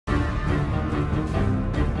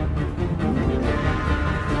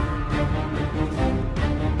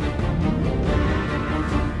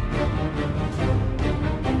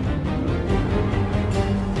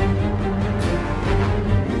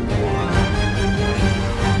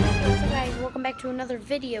another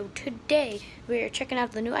video. Today we are checking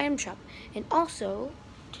out the new item shop, and also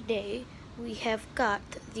today we have got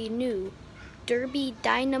the new Derby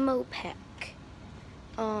Dynamo pack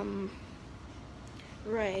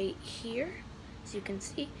right here, as you can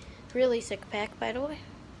see. Really sick pack, by the way.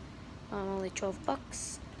 Only 12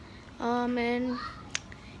 bucks. And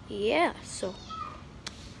yeah, so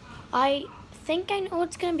I think I know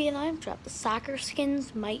what's gonna be in the item shop. The soccer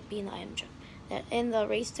skins might be in the item shop. And the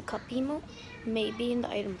Race to Cup emote may be in the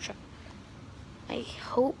item shop. I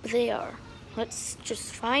hope they are. Let's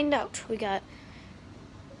just find out. We got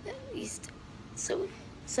at least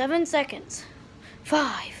 7 seconds.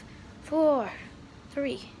 5, 4,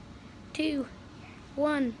 3, 2,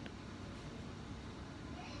 1.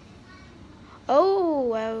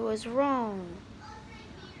 Oh, I was wrong.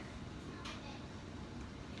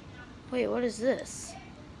 Wait, what is this?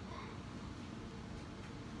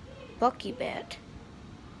 Bucky bat.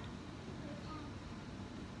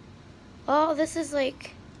 Oh, this is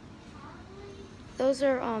like, those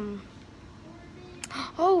are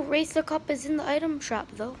oh, Race the Cup is in the item shop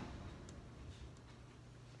though.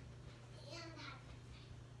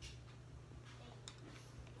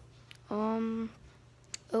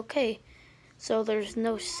 Okay, so there's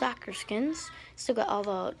no soccer skins. Still got all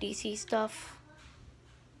the DC stuff.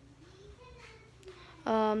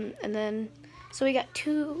 And then so we got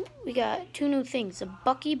two new things: a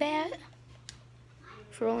Bucky bat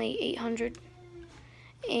for only 800,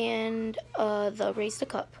 and the Race the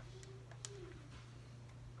Cup.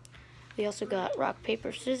 We also got rock,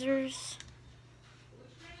 paper, scissors.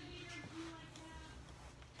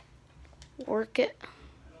 Work it.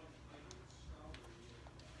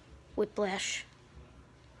 Whiplash.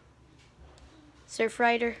 Surf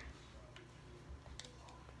Rider.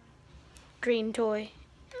 Green toy.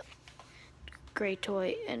 Gray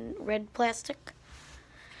toy and red plastic.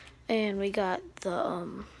 And we got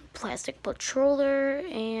the plastic patroller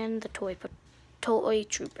and the toy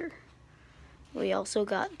trooper. We also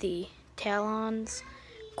got the Talons,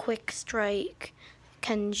 Quick Strike,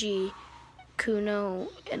 Kenji, Kuno,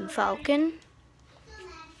 and Falcon.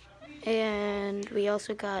 And we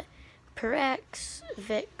also got Pickaxe,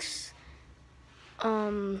 Vix,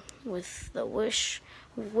 with the Wish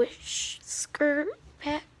skirt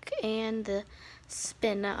pack and the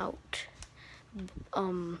spin out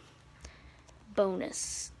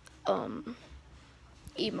bonus emote,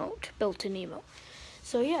 built-in emote.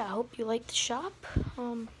 So yeah, I hope you like the shop.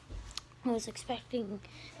 I was expecting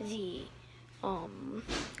the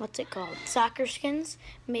what's it called, soccer skins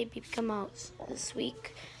maybe come out this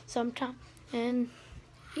week sometime, and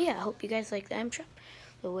yeah, I hope you guys like the item shop.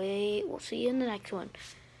 We'll see you in the next one.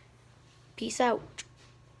 Peace out,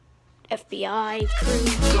 FBI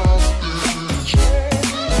crew.